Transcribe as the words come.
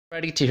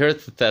Ready to hear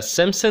the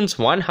Simpsons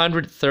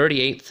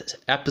 138th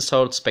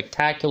episode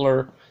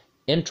spectacular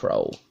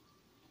intro.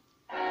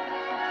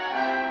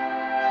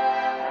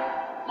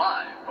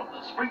 Live from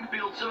the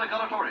Springfield Civic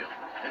Auditorium,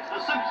 it's the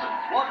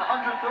Simpsons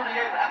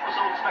 138th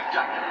episode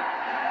spectacular.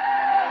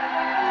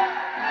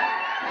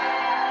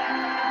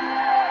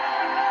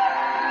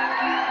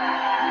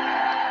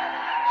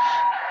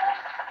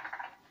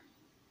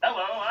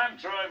 Hello, I'm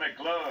Troy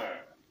McClure.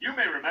 You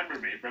may remember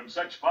me from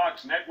such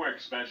Fox Network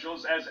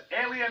specials as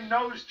Alien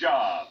Nose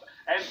Job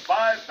and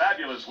 5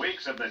 fabulous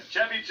weeks of the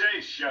Chevy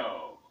Chase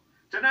Show.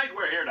 Tonight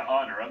we're here to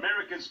honor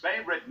America's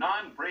favorite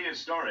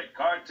non-prehistoric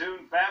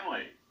cartoon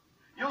family.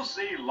 You'll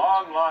see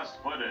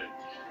long-lost footage,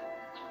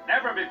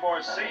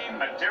 never-before-seen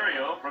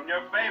material from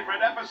your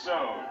favorite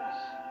episodes,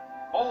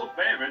 old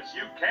favorites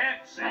you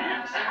can't see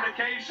in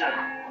syndication.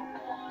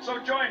 So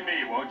join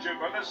me, won't you,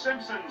 for the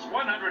Simpsons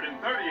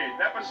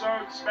 138th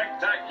episode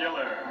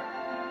spectacular.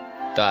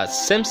 The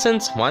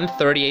Simpsons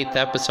 138th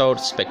episode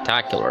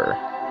spectacular.